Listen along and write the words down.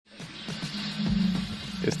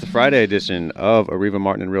It's the Friday edition of Ariva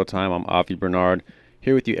Martin in Real Time. I'm Avi Bernard,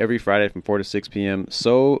 here with you every Friday from 4 to 6 p.m.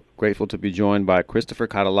 So grateful to be joined by Christopher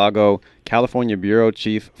Catalogo, California Bureau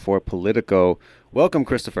Chief for Politico. Welcome,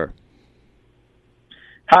 Christopher.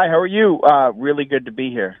 Hi, how are you? Really good to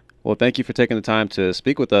be here. Well, thank you for taking the time to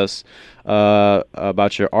speak with us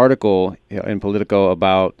about your article in Politico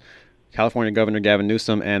about California Governor Gavin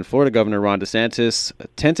Newsom and Florida Governor Ron DeSantis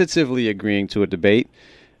tentatively agreeing to a debate.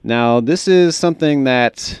 Now, this is something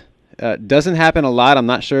that doesn't happen a lot. I'm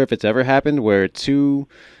not sure if it's ever happened where two,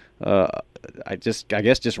 I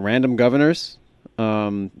guess, just random governors.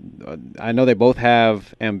 I know they both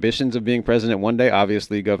have ambitions of being president one day.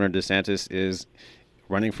 Obviously, Governor DeSantis is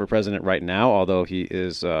running for president right now, although he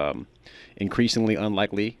is increasingly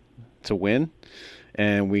unlikely to win.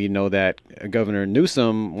 And we know that Governor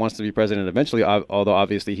Newsom wants to be president eventually, although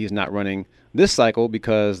obviously he's not running this cycle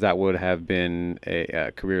because that would have been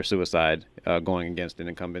a career suicide going against an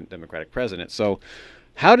incumbent Democratic president. So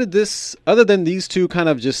how did this, other than these two kind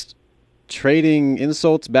of just trading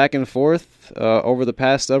insults back and forth over the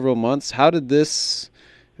past several months, how did this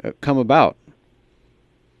come about?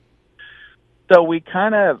 So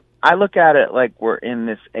I look at it like we're in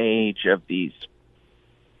this age of these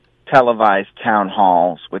televised town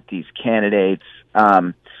halls with these candidates.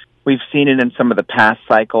 We've seen it in some of the past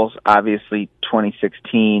cycles, obviously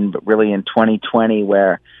 2016, but really in 2020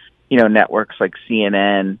 where, networks like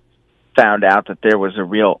CNN found out that there was a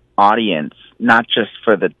real audience, not just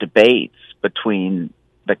for the debates between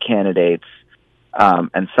the candidates,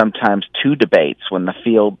 and sometimes two debates. When the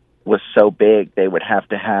field was so big, they would have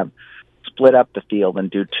to split up the field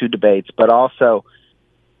and do two debates, but also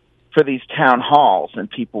for these town halls, and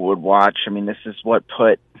people would watch. I mean, this is what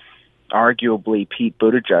put arguably Pete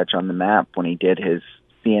Buttigieg on the map when he did his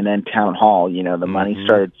CNN town hall. The money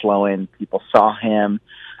started flowing. People saw him.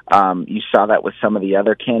 You saw that with some of the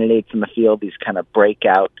other candidates in the field, these kind of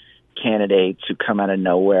breakout candidates who come out of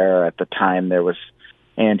nowhere. At the time, there was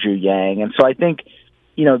Andrew Yang. And so I think,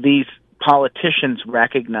 these politicians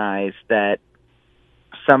recognize that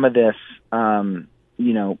some of this,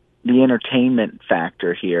 the entertainment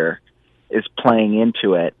factor here is playing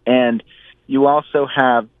into it. And you also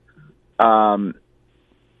have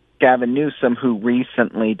Gavin Newsom, who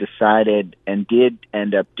recently decided and did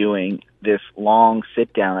end up doing this long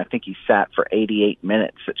sit-down. I think he sat for 88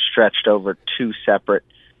 minutes. It stretched over two separate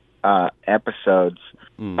episodes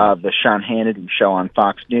of the Sean Hannity show on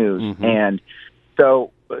Fox News. Mm-hmm. And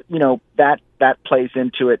so, that plays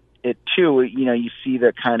into it too. You see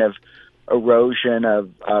the kind of erosion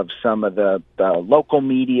of some of the local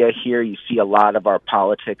media here. You see a lot of our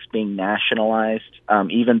politics being nationalized.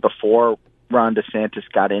 Even before Ron DeSantis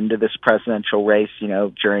got into this presidential race,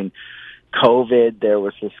 during COVID, there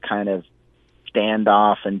was this kind of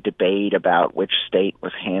standoff and debate about which state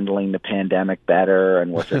was handling the pandemic better,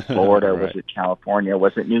 and was it Florida, right. Was it California,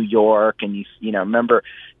 was it New York? And you remember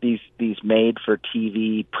these made for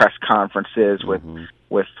TV press conferences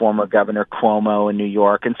with former Governor Cuomo in New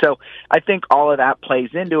York. And so I think all of that plays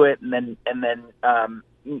into it. And then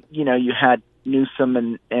you had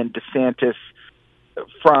Newsom and DeSantis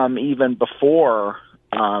from even before,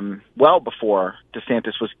 well before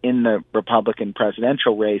DeSantis was in the Republican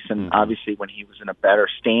presidential race. And obviously when he was in a better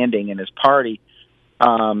standing in his party,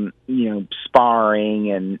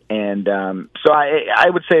 sparring. And so I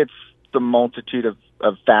would say it's the multitude of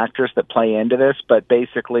factors that play into this, but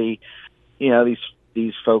basically,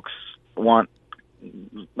 these folks want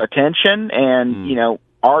attention, and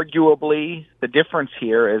arguably the difference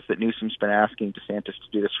here is that Newsom's been asking DeSantis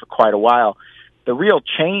to do this for quite a while. The real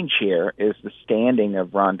change here is the standing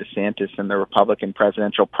of Ron DeSantis in the Republican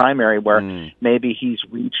presidential primary, where maybe he's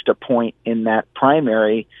reached a point in that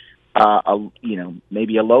primary,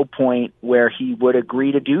 maybe a low point where he would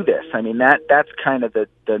agree to do this. I mean, that's kind of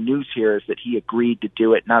the news here, is that he agreed to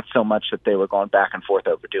do it, not so much that they were going back and forth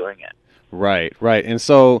over doing it. Right. And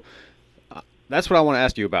so that's what I want to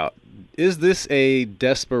ask you about. Is this a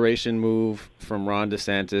desperation move from Ron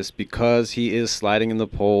DeSantis because he is sliding in the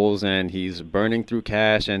polls and he's burning through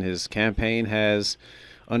cash, and his campaign has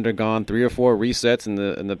undergone 3 or 4 resets in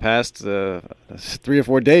the past 3 or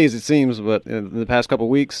 4 days, it seems, but in the past couple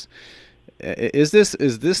of weeks? Is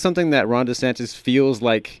this something that Ron DeSantis feels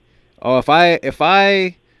like, if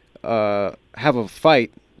I have a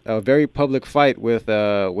fight, a very public fight with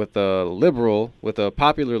a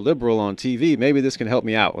popular liberal on TV, maybe this can help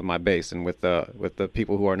me out with my base and with the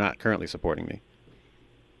people who are not currently supporting me?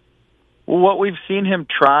 Well, what we've seen him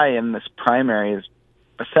try in this primary is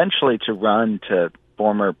essentially to run to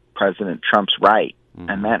former President Trump's right,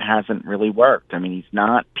 and that hasn't really worked. I mean, he's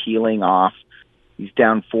not peeling off He's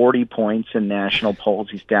down 40 points in national polls.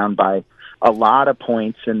 He's down by a lot of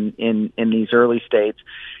points in these early states.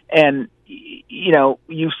 And, you know,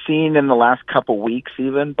 you've seen in the last couple weeks,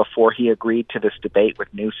 even before he agreed to this debate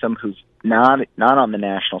with Newsom, who's not on the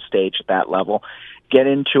national stage at that level, get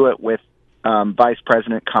into it with Vice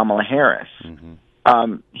President Kamala Harris.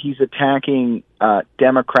 He's attacking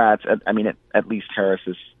Democrats. I mean, at least Harris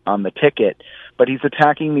is on the ticket, but he's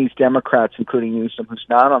attacking these Democrats, including Newsom, who's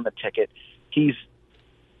not on the ticket. He's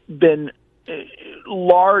been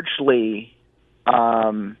largely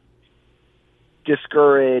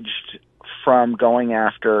discouraged from going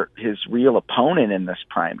after his real opponent in this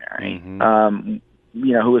primary,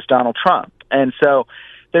 you know, who is Donald Trump. And so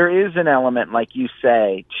there is an element, like you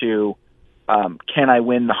say, to can I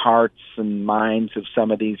win the hearts and minds of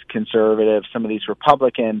some of these conservatives, some of these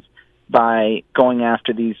Republicans, by going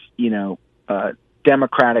after these, you know,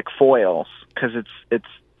 Democratic foils? Because it's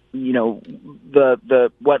you know,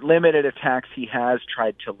 the what limited attacks he has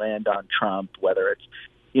tried to land on Trump, whether it's,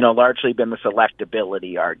 you know, largely been this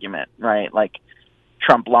electability argument, right? Like,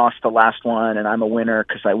 Trump lost the last one and I'm a winner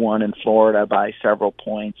because I won in Florida by several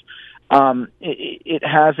points. That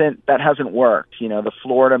hasn't worked. You know, the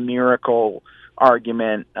Florida miracle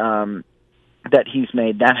argument that he's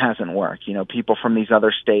made, that hasn't worked. You know, people from these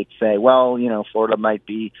other states say, well, you know, Florida might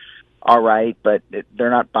be all right, but they're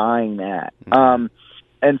not buying that.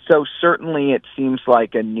 And so certainly it seems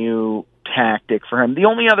like a new tactic for him. The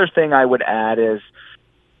only other thing I would add is,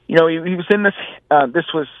 you know, he was in this,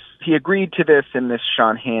 he agreed to this in this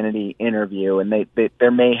Sean Hannity interview, and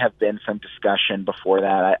there may have been some discussion before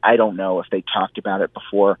that. I don't know if they talked about it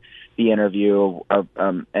before the interview,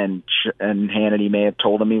 and Hannity may have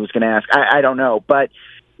told him he was going to ask. I don't know. But,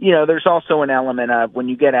 you know, there's also an element of when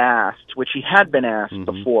you get asked, which he had been asked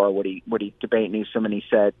before, would he debate Newsom, and he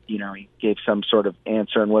said, you know, he gave some sort of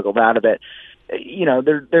answer and wiggled out of it. You know,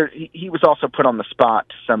 he was also put on the spot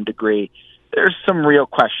to some degree. There's some real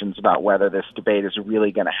questions about whether this debate is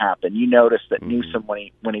really going to happen. You notice that Newsom,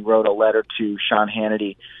 when he wrote a letter to Sean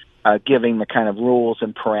Hannity, giving the kind of rules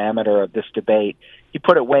and parameter of this debate, he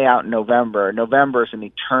put it way out in November. November is an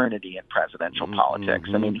eternity in presidential politics.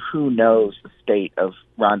 I mean, who knows the state of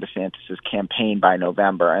Ron DeSantis' campaign by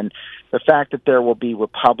November? And the fact that there will be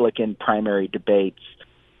Republican primary debates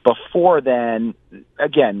before then,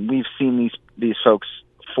 again, we've seen these folks'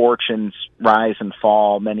 fortunes rise and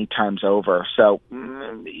fall many times over. So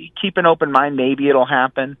keep an open mind. Maybe it'll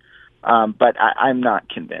happen. But I'm not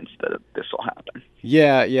convinced that this will happen.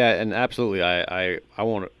 Yeah, and absolutely. I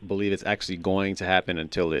won't believe it's actually going to happen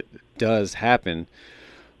until it does happen.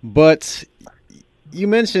 But you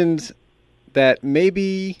mentioned that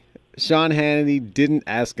maybe Sean Hannity didn't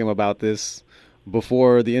ask him about this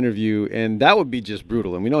before the interview, and that would be just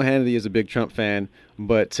brutal. And we know Hannity is a big Trump fan,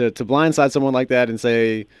 but to blindside someone like that and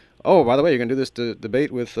say, oh, by the way, you're going to do this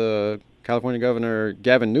debate with California Governor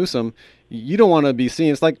Gavin Newsom, you don't want to be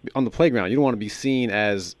seen. It's like on the playground. You don't want to be seen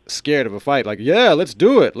as scared of a fight. Like, yeah, let's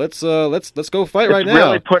do it. Let's go fight right now. It's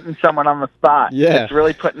really putting someone on the spot. Yeah. It's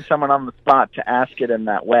really putting someone on the spot to ask it in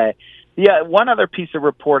that way. Yeah, one other piece of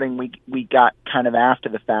reporting we got kind of after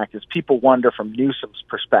the fact is people wonder from Newsom's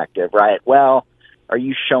perspective, right? Well, are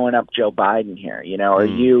you showing up Joe Biden here? You know, are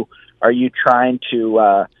you trying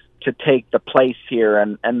to take the place here?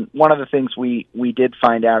 And one of the things we did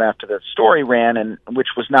find out after the story ran, and which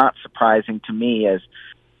was not surprising to me, is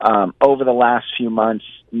over the last few months,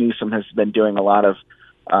 Newsom has been doing a lot of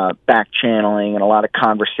back channeling and a lot of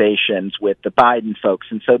conversations with the Biden folks.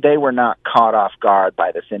 And so they were not caught off guard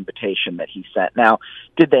by this invitation that he sent. Now,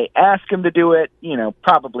 did they ask him to do it? You know,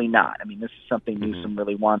 probably not. I mean, this is something Newsom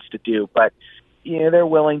really wants to do, but you know, they're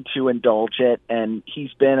willing to indulge it. And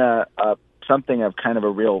he's been something of kind of a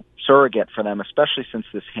real surrogate for them, especially since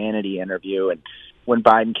this Hannity interview. And when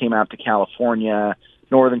Biden came out to California,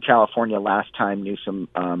 Northern California last time, Newsom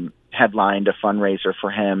headlined a fundraiser for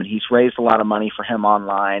him, and he's raised a lot of money for him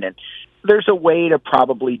online. And there's a way to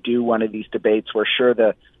probably do one of these debates where, sure,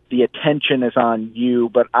 the attention is on you,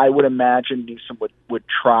 but I would imagine Newsom would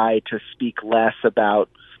try to speak less about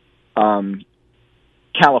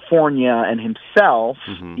California and himself,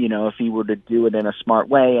 you know, if he were to do it in a smart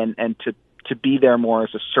way, and to be there more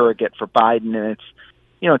as a surrogate for Biden. And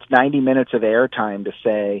it's 90 minutes of airtime to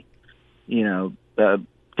say, you know, the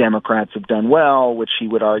Democrats have done well, which he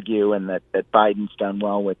would argue, and that Biden's done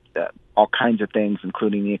well with all kinds of things,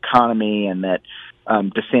 including the economy, and that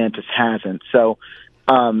DeSantis hasn't. So,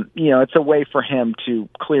 you know, it's a way for him to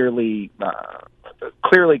clearly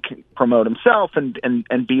promote himself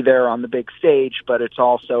and be there on the big stage, but it's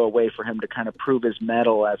also a way for him to kind of prove his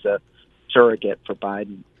mettle as a surrogate for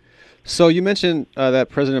Biden. So you mentioned that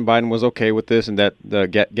President Biden was okay with this, and that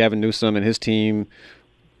Gavin Newsom and his team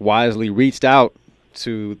wisely reached out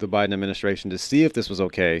to the Biden administration to see if this was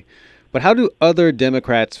okay. But how do other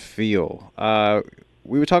Democrats feel?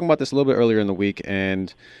 We were talking about this a little bit earlier in the week,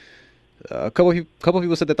 and couple of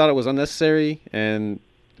people said they thought it was unnecessary, and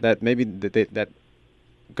that maybe that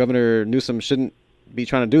Governor Newsom shouldn't be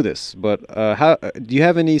trying to do this. But how do you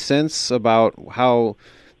have any sense about how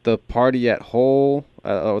the party at whole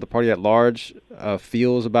or the party at large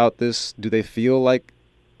feels about this? Do they feel like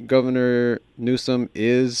Governor Newsom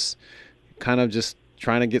is kind of just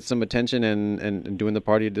trying to get some attention and doing the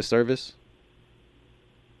party a disservice?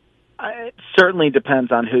 It certainly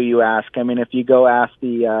depends on who you ask. I mean, if you go ask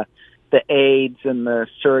the aides and the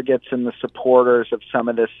surrogates and the supporters of some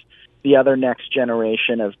of this, the other next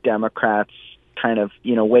generation of Democrats, kind of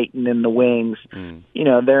waiting in the wings,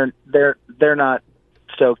 they're not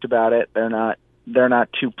stoked about it. They're not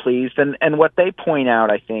too pleased. And what they point out,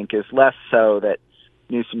 I think, is less so that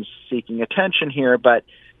Newsom's seeking attention here, but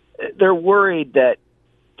they're worried that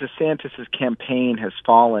DeSantis' campaign has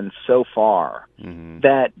fallen so far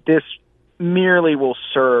that this merely will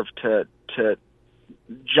serve to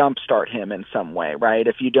jumpstart him in some way, right?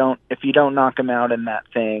 If you don't knock him out in that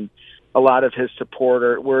thing, a lot of his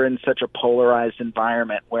we're in such a polarized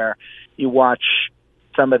environment where you watch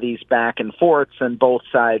some of these back and forths and both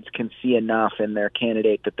sides can see enough in their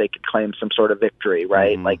candidate that they could claim some sort of victory,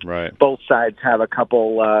 right? Right. Both sides have a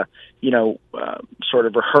couple, sort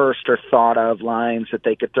of rehearsed or thought of lines that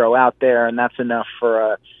they could throw out there, and that's enough for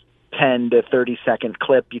a 10 to 30 second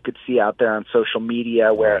clip you could see out there on social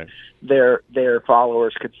media where their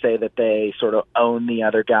followers could say that they sort of own the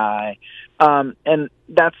other guy. And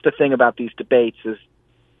that's the thing about these debates is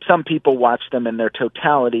some people watch them in their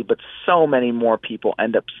totality, but so many more people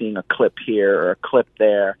end up seeing a clip here or a clip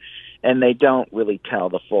there, and they don't really tell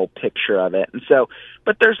the full picture of it. And so,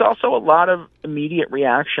 but there's also a lot of immediate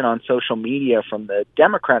reaction on social media from the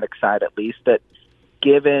Democratic side, at least, that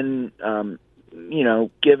given the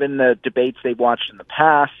debates they've watched in the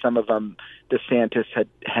past, some of them DeSantis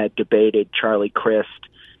had debated Charlie Crist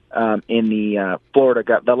in the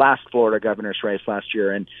the last Florida governor's race last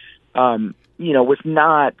year, and was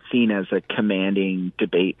not seen as a commanding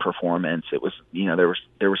debate performance. It was,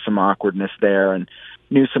 there was some awkwardness there, and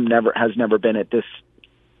Newsom has never been at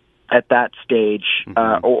that stage,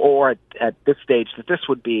 or at this stage that this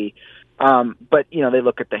would be. But they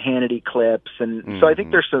look at the Hannity clips, and so I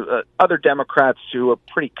think there's other Democrats who are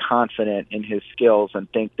pretty confident in his skills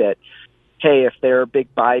and think that, hey, if they're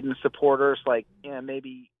big Biden supporters,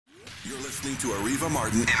 maybe. You're listening to Aviva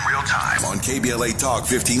Martin in real time on KBLA Talk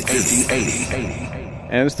 1580.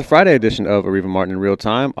 And it's the Friday edition of Aviva Martin in real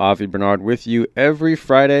time. Avi Bernard with you every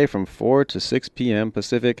Friday from 4 to 6 p.m.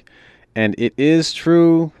 Pacific. And it is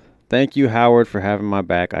true. Thank you, Howard, for having my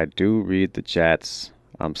back. I do read the chats.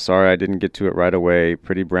 I'm sorry I didn't get to it right away.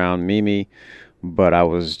 Pretty brown Mimi. But I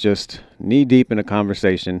was just knee deep in a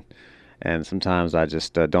conversation. And sometimes I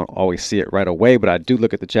just don't always see it right away. But I do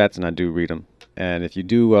look at the chats and I do read them. And if you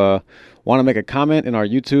do want to make a comment in our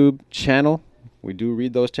YouTube channel, we do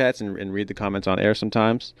read those chats and read the comments on air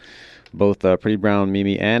sometimes. Both Pretty Brown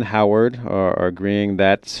Mimi and Howard are agreeing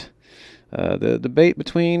that the debate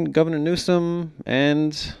between Governor Newsom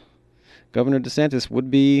and Governor DeSantis would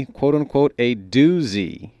be, quote unquote, a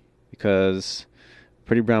doozy, because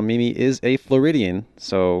Pretty Brown Mimi is a Floridian.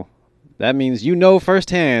 So that means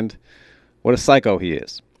firsthand what a psycho he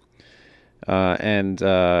is. And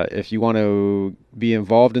if you want to be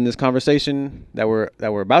involved in this conversation that we're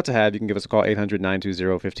about to have, you can give us a call,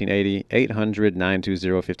 800-920-1580,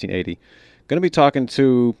 800-920-1580. Going to be talking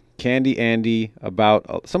to Candy Andy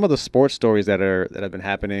about some of the sports stories that have been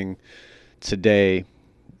happening today,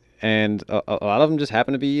 and a lot of them just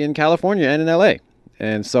happen to be in California and in LA.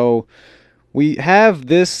 And so we have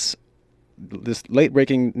this late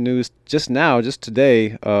breaking news just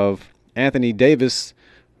today, of Anthony Davis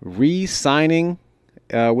signing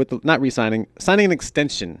an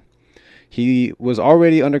extension. He was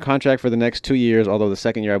already under contract for the next 2 years, although the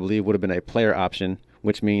second year, I believe, would have been a player option,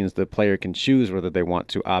 which means the player can choose whether they want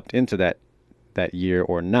to opt into that year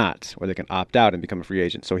or not, or they can opt out and become a free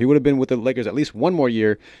agent. So he would have been with the Lakers at least one more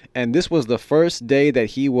year, and this was the first day that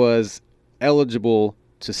he was eligible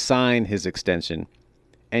to sign his extension,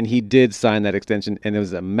 and he did sign that extension, and it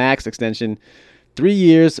was a max extension. 3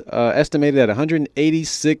 years, estimated at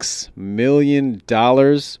 $186 million.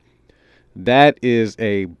 That is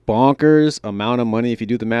a bonkers amount of money. If you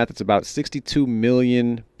do the math, it's about $62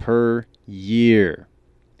 million per year.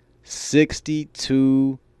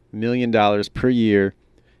 $62 million per year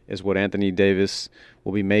is what Anthony Davis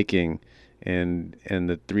will be making in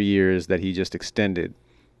the 3 years that he just extended.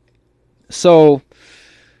 So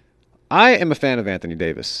I am a fan of Anthony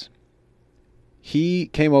Davis. He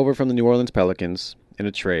came over from the New Orleans Pelicans in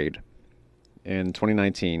a trade in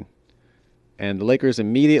 2019, and the Lakers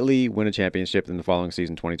immediately win a championship in the following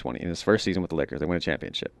season, 2020. In his first season with the Lakers, they win a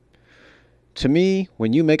championship. To me,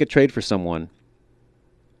 when you make a trade for someone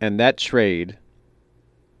and that trade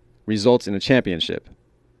results in a championship,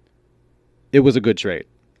 it was a good trade.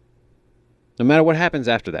 No matter what happens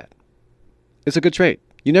after that, it's a good trade.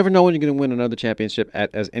 You never know when you're going to win another championship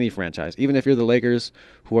as any franchise. Even if you're the Lakers,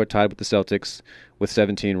 who are tied with the Celtics with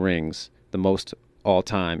 17 rings, the most all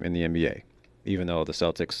time in the NBA. Even though the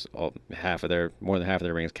Celtics, more than half of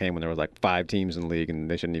their rings came when there was like 5 teams in the league,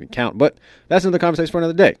 and they shouldn't even count. But that's another conversation for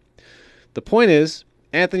another day. The point is,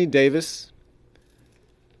 Anthony Davis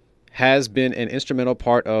has been an instrumental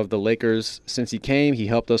part of the Lakers since he came. He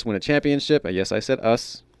helped us win a championship. Yes, I said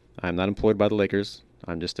us. I'm not employed by the Lakers.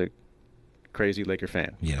 I'm just a crazy Laker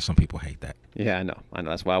fan. Yeah, some people hate that. Yeah, I know.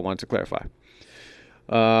 That's why I wanted to clarify.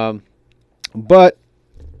 But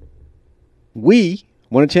we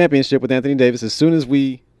won a championship with Anthony Davis as soon as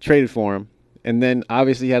we traded for him. And then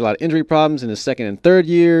obviously he had a lot of injury problems in his second and third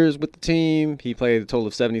years with the team. He played a total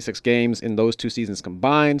of 76 games in those 2 seasons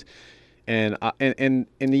combined. And in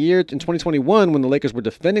the year in 2021, when the Lakers were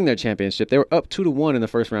defending their championship, they were up 2-1 in the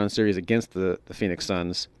first round series against the Phoenix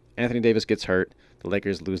Suns. Anthony Davis gets hurt. The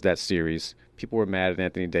Lakers lose that series. People were mad at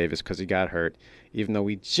Anthony Davis because he got hurt, even though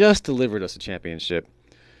he just delivered us a championship.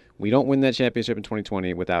 We don't win that championship in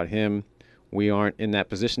 2020 without him. We aren't in that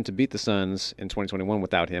position to beat the Suns in 2021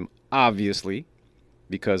 without him, obviously,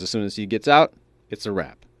 because as soon as he gets out, it's a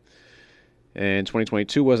wrap. And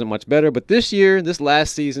 2022 wasn't much better, but this year, this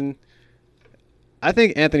last season, I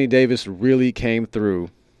think Anthony Davis really came through,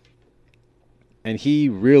 and he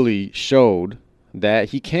really showed that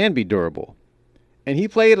he can be durable. And he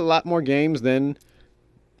played a lot more games than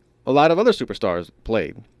a lot of other superstars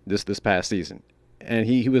played this past season. And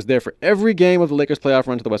he was there for every game of the Lakers' playoff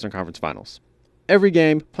run to the Western Conference Finals. Every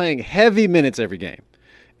game, playing heavy minutes every game.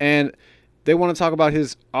 And they want to talk about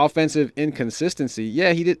his offensive inconsistency.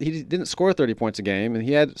 Yeah, he didn't score 30 points a game, and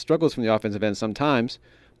he had struggles from the offensive end sometimes,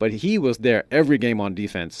 but he was there every game on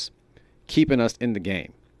defense, keeping us in the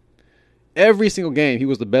game. Every single game, he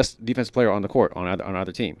was the best defensive player on the court on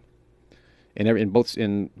either team. In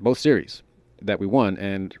both series that we won,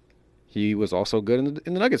 and he was also good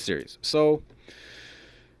in the Nuggets series. So,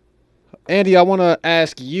 Andy, I want to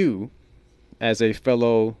ask you, as a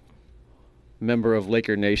fellow member of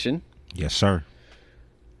Laker Nation. Yes, sir.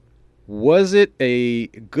 Was it a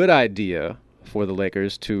good idea for the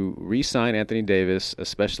Lakers to re-sign Anthony Davis,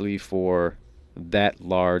 especially for that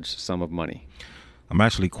large sum of money? I'm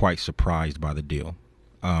actually quite surprised by the deal.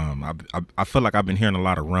 I feel like I've been hearing a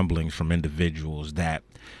lot of rumblings from individuals that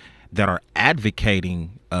are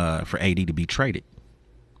advocating for AD to be traded.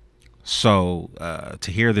 So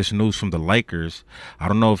to hear this news from the Lakers, I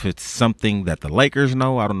don't know if it's something that the Lakers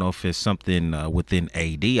know. I don't know if it's something within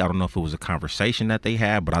AD. I don't know if it was a conversation that they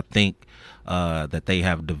had, but I think that they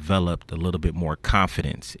have developed a little bit more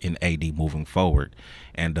confidence in AD moving forward.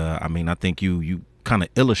 And I think you kind of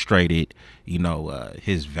illustrated,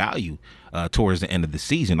 his value towards the end of the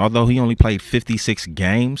season. Although he only played 56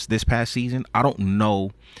 games this past season, I don't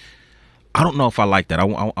know if I like that.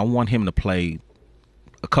 I want him to play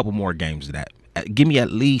a couple more games of that. Give me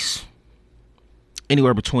at least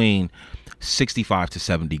anywhere between 65 to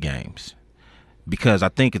 70 games, because I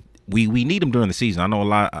think we need him during the season. I know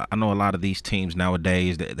a lot of these teams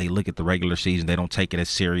nowadays, they look at the regular season, they don't take it as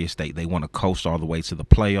serious. They want to coast all the way to the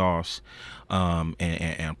playoffs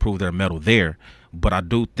and prove their mettle there. But I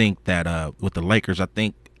do think that with the Lakers, I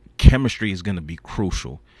think chemistry is going to be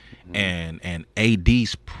crucial. Mm-hmm. And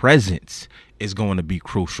AD's presence is going to be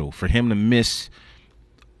crucial. For him to miss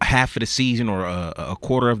half of the season or a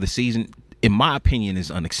quarter of the season, in my opinion,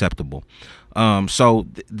 is unacceptable. So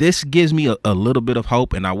this gives me a little bit of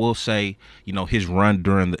hope, and I will say, his run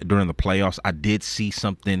during the playoffs, I did see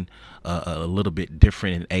something a little bit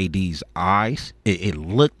different in AD's eyes. It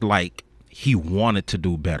looked like he wanted to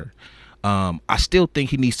do better. I still think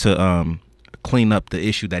he needs to clean up the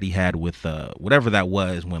issue that he had with whatever that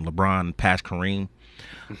was when LeBron passed Kareem.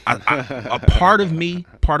 A part of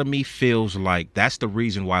me feels like that's the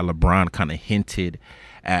reason why LeBron kind of hinted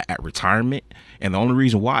at retirement, and the only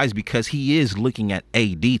reason why is because he is looking at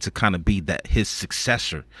AD to kind of be his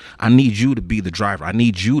successor. I need you to be the driver. I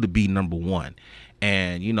need you to be number one.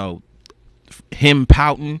 And him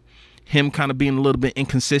pouting, him kind of being a little bit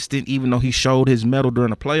inconsistent, even though he showed his mettle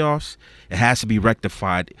during the playoffs, it has to be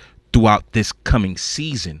rectified throughout this coming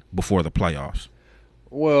season before the playoffs.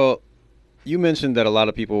 Well, You mentioned that a lot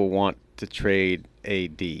of people want to trade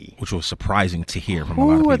AD, which was surprising to hear from a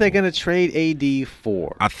lot of people. Who are they going to trade AD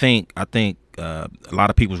for? I think a lot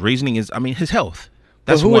of people's reasoning is, I mean, his health.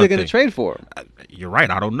 That's who one are they going thing. to trade for? You're right.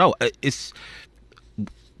 I don't know.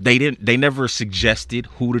 They never suggested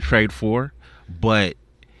who to trade for, but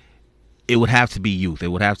it would have to be youth. We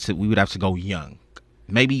would have to go young.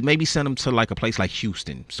 Maybe send them to like a place like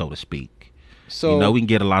Houston, so to speak. So we can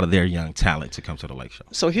get a lot of their young talent to come to the Lake Show.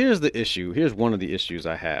 So here's the issue. Here's one of the issues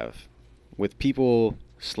I have with people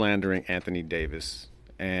slandering Anthony Davis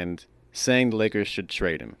and saying the Lakers should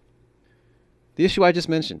trade him. The issue I just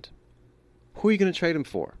mentioned. Who are you going to trade him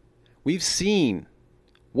for? We've seen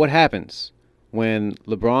what happens when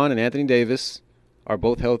LeBron and Anthony Davis are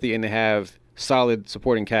both healthy and they have solid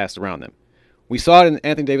supporting cast around them. We saw it in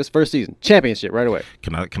Anthony Davis' first season. Championship right away.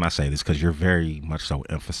 Can I say this? Because you're very much so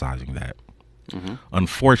emphasizing that. Mm-hmm.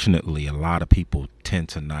 Unfortunately, a lot of people tend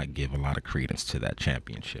to not give a lot of credence to that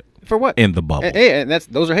championship. For what? In the bubble. And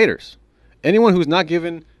those are haters. Anyone who's not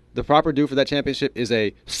given the proper due for that championship is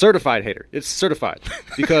a certified hater. It's certified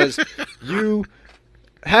because you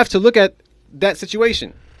have to look at that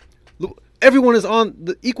situation. Everyone is on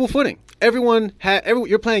the equal footing.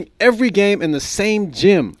 You're playing every game in the same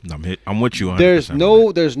gym. I'm with you. There's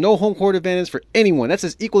no home court advantage for anyone. That's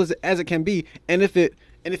as equal as it can be. And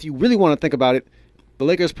if you really want to think about it, the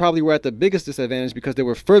Lakers probably were at the biggest disadvantage because they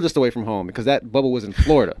were furthest away from home because that bubble was in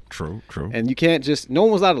Florida. True. And you can't no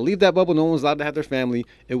one was allowed to leave that bubble. No one was allowed to have their family.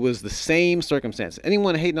 It was the same circumstance.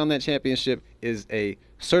 Anyone hating on that championship is a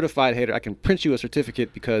certified hater. I can print you a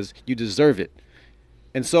certificate because you deserve it.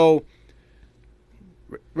 And so,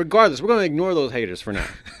 regardless, we're going to ignore those haters for now.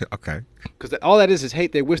 Okay. Because all that is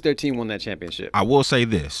hate. They wish their team won that championship. I will say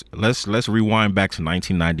this. Let's rewind back to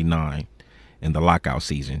 1999 in the lockout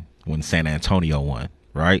season when San Antonio won,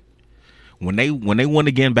 right? When they won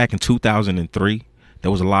again back in 2003,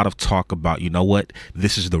 there was a lot of talk about, you know what,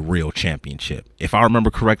 this is the real championship. If I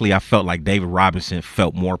remember correctly, I felt like David Robinson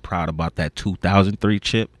felt more proud about that 2003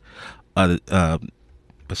 chip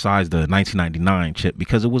besides the 1999 chip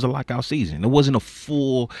because it was a lockout season. It wasn't a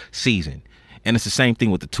full season. And it's the same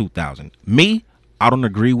thing with the 2000. I don't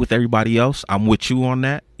agree with everybody else. I'm with you on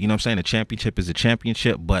that. You know what I'm saying? A championship is a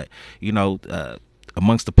championship, but,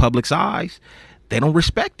 amongst the public's eyes, they don't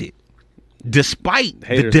respect it. Despite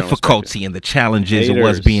the difficulty and the challenges it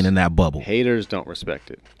was being in that bubble. Haters don't respect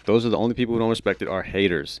it. Those are the only people who don't respect it are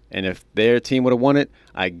haters. And if their team would have won it,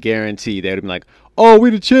 I guarantee they would have been like, oh,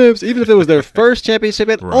 we the champs. Even if it was their first championship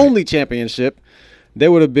and only championship, they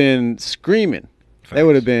would have been screaming. Facts. They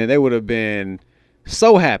would have been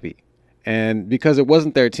so happy. And because it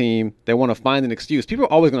wasn't their team, they want to find an excuse. People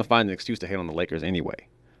are always going to find an excuse to hate on the Lakers anyway.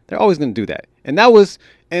 They're always going to do that. And that was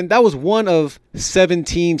one of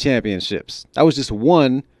 17 championships. That was just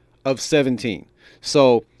one of 17.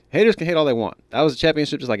 So haters can hate all they want. That was a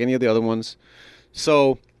championship just like any of the other ones.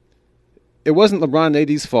 So it wasn't LeBron and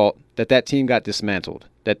AD's fault that team got dismantled,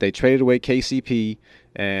 that they traded away KCP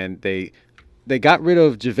and they got rid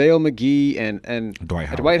of JaVale McGee and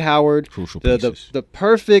Dwight Howard. Crucial pieces. The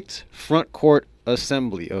perfect front court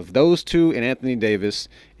assembly of those two and Anthony Davis.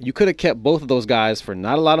 You could have kept both of those guys for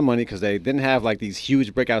not a lot of money because they didn't have like these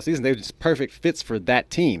huge breakout seasons. They were just perfect fits for that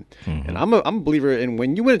team. Mm-hmm. And I'm a believer in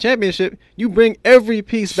when you win a championship, you bring every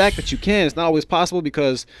piece back that you can. It's not always possible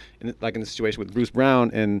because, like in the situation with Bruce Brown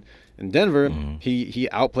in Denver, mm-hmm. he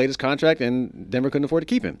outplayed his contract and Denver couldn't afford to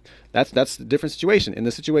keep him. That's a different situation. In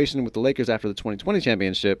the situation with the Lakers after the 2020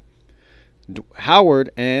 championship, Howard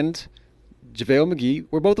and JaVale McGee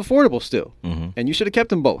were both affordable still, mm-hmm. and you should have kept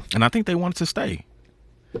them both. And I think they wanted to stay.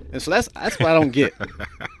 And so that's what I don't get.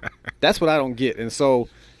 That's what I don't get. And so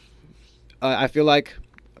I feel like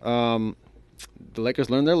the Lakers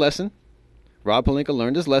learned their lesson. Rob Pelinka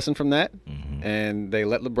learned his lesson from that, mm-hmm. and they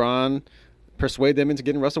let LeBron persuade them into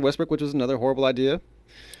getting Russell Westbrook, which was another horrible idea.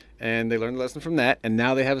 And they learned the lesson from that, and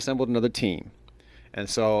now they have assembled another team. And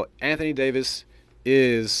so Anthony Davis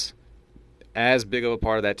is as big of a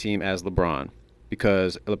part of that team as LeBron,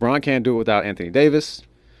 because LeBron can't do it without Anthony Davis,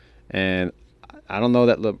 and I don't know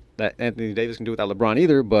that Anthony Davis can do it without LeBron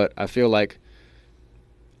either, but I feel like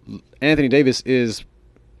Anthony Davis is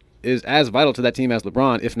as vital to that team as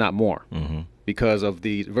LeBron, if not more, mm-hmm. because of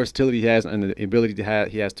the versatility he has and the ability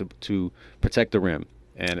he has to protect the rim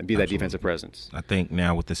and be that defensive presence. I think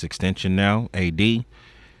now with this extension now, AD, you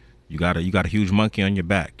got a huge monkey on your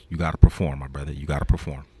back. You got to perform, my brother. You got to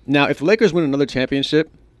perform. Now, if the Lakers win another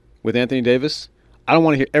championship with Anthony Davis, I don't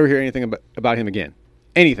want to ever hear anything about him again.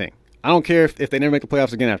 Anything. I don't care if they never make the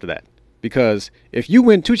playoffs again after that. Because if you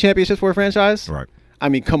win 2 championships for a franchise, right. I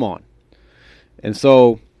mean, come on. And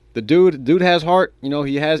so the dude has heart. You know,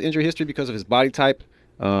 he has injury history because of his body type.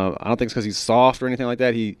 I don't think it's because he's soft or anything like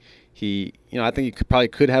that. He you know, I think he probably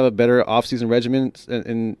could have a better offseason regimen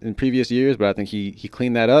in previous years, but I think he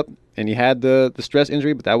cleaned that up, and he had the stress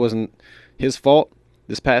injury, but that wasn't his fault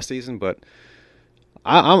this past season. But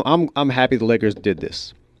I'm happy the Lakers did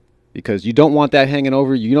this, because you don't want that hanging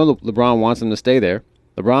over. You know, LeBron wants him to stay there.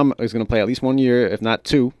 LeBron is going to play at least 1 year, if not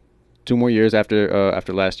two more years after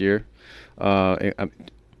last year,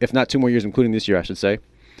 if not 2 more years, including this year, I should say.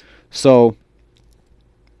 So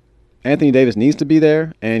Anthony Davis needs to be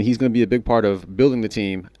there, and he's going to be a big part of building the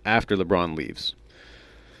team after LeBron leaves.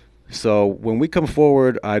 So when we come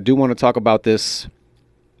forward, I do want to talk about this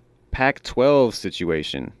Pac-12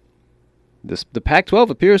 situation. The Pac-12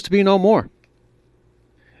 appears to be no more.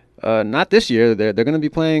 Not this year. They're going to be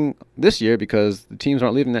playing this year because the teams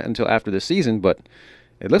aren't leaving that until after the season, but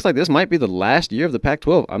it looks like this might be the last year of the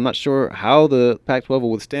Pac-12. I'm not sure how the Pac-12 will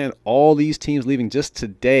withstand all these teams leaving just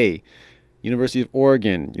today. University of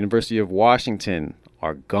Oregon, University of Washington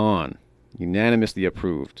are gone, unanimously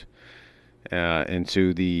approved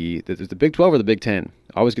into the Big 12 or the Big 10.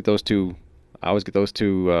 I always get those two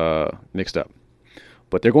mixed up,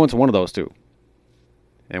 but they're going to one of those two,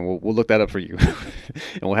 and we'll look that up for you,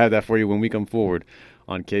 and we'll have that for you when we come forward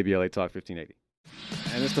on KBLA Talk 1580.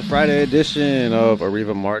 And it's the Friday edition of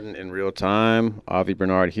Aviva Martin in Real Time. Avi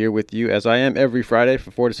Bernard here with you, as I am every Friday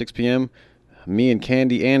from 4 to 6 p.m. Me and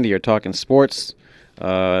Candy Andy are talking sports,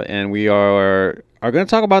 and we are going to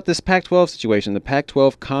talk about this Pac-12 situation, the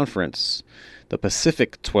Pac-12 Conference, the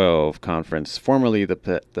Pacific 12 Conference, formerly the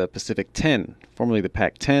Pacific 10, formerly the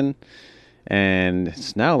Pac-10, and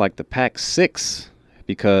it's now like the Pac-6,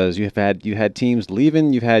 because you had teams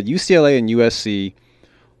leaving. You've had UCLA and USC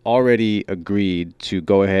already agreed to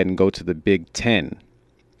go ahead and go to the Big 10,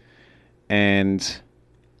 and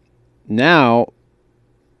now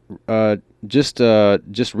just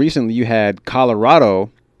recently you had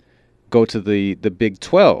Colorado go to the Big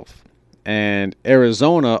 12, and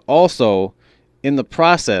Arizona also in the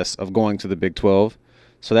process of going to the Big 12.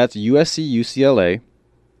 So that's USC, UCLA,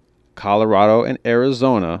 Colorado, and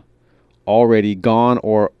Arizona already gone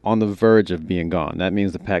or on the verge of being gone. That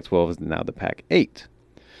means the Pac-12 is now the Pac-8.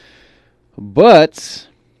 But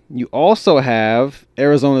you also have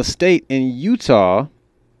Arizona State and Utah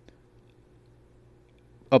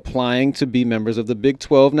applying to be members of the Big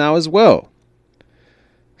 12 now as well.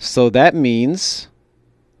 So that means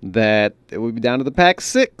that it would be down to the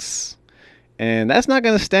Pac-6. And that's not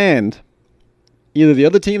going to stand. Either the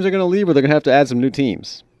other teams are going to leave, or they're going to have to add some new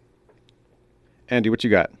teams. Andy, what you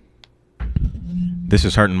got? This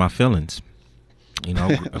is hurting my feelings. You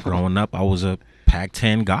know, growing up, I was a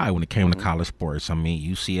Pac-10 guy when it came to college sports. I mean,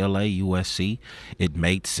 UCLA, USC, it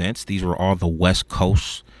made sense. These were all the West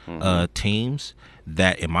Coast teams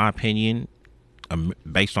that, in my opinion,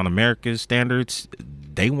 based on America's standards,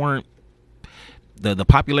 they weren't the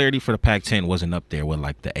popularity for the Pac-10 wasn't up there with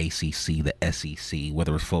like the ACC, the SEC,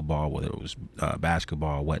 whether it was football, whether it was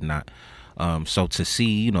basketball, whatnot. So to see,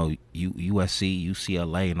 you know, USC,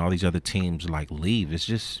 UCLA, and all these other teams like leave, it's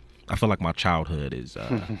just, I feel like my childhood is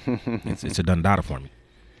it's a done data for me.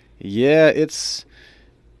 Yeah, it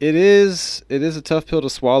is a tough pill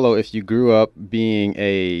to swallow if you grew up being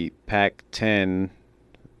a Pac-10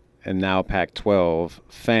 and now Pac-12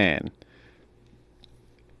 fan.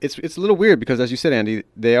 It's a little weird because, as you said, Andy,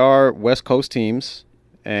 they are West Coast teams,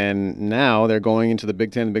 and now they're going into the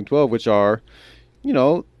Big 10 and Big 12, which are, you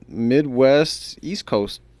know, Midwest, East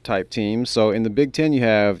Coast type teams. So in the Big 10, you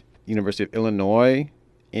have University of Illinois,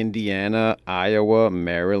 Indiana, Iowa,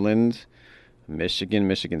 Maryland, Michigan,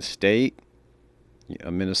 Michigan State,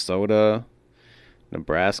 Minnesota,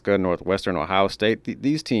 Nebraska, Northwestern, Ohio State.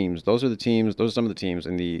 These teams, those are some of the teams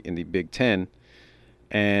in the Big 10.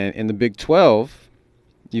 And in the Big 12,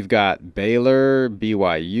 you've got Baylor,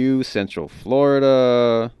 BYU, Central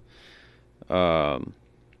Florida,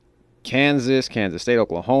 Kansas State,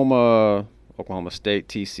 Oklahoma State,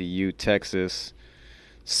 TCU, Texas.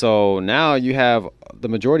 So now you have the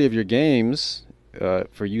majority of your games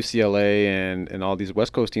for UCLA and all these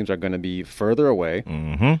West Coast teams are going to be further away,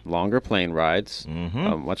 longer plane rides,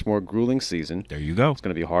 a much more grueling season. There you go. It's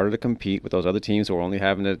going to be harder to compete with those other teams who are only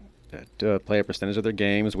having to play a percentage of their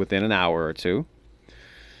games within an hour or two.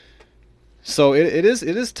 So it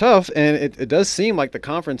is tough, and it does seem like the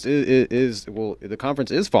conference is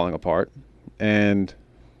falling apart. And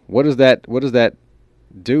what does that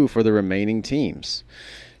do for the remaining teams?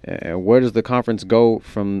 Where does the conference go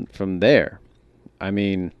from there? I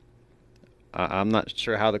mean, I'm not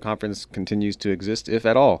sure how the conference continues to exist, if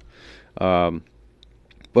at all. But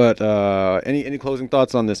any closing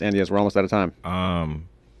thoughts on this, Andy? As we're almost out of time.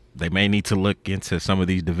 They may need to look into some of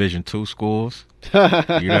these Division II schools. You know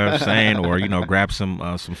what I'm saying? Or grab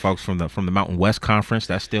some folks from the Mountain West Conference.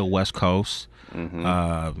 That's still West Coast.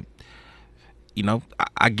 I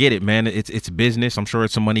get it, man. It's business. I'm sure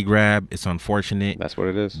it's a money grab. It's unfortunate. That's what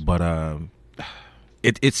it is. But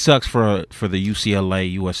it sucks for the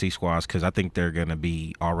UCLA, USC squads, because I think they're gonna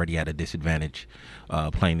be already at a disadvantage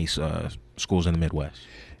playing these schools in the Midwest.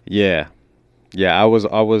 Yeah. I was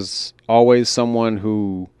always someone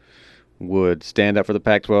who would stand up for the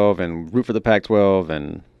Pac-12 and root for the Pac-12,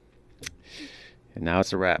 and now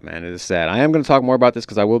it's a wrap, man. It is sad. I am going to talk more about this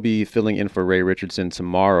because I will be filling in for Ray Richardson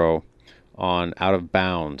tomorrow on Out of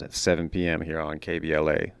Bounds at 7 p.m. here on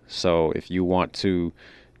KBLA. So if you want to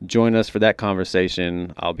join us for that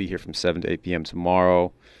conversation, I'll be here from 7 to 8 p.m.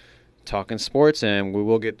 tomorrow talking sports, and we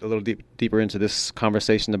will get a little deeper into this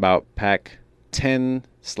conversation about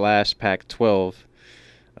Pac-10/Pac-12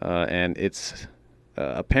 and its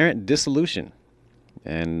apparent dissolution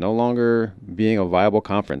and no longer being a viable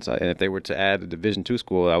conference. And if they were to add a Division II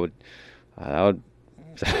school, that would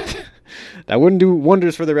that wouldn't do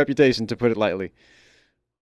wonders for their reputation, to put it lightly.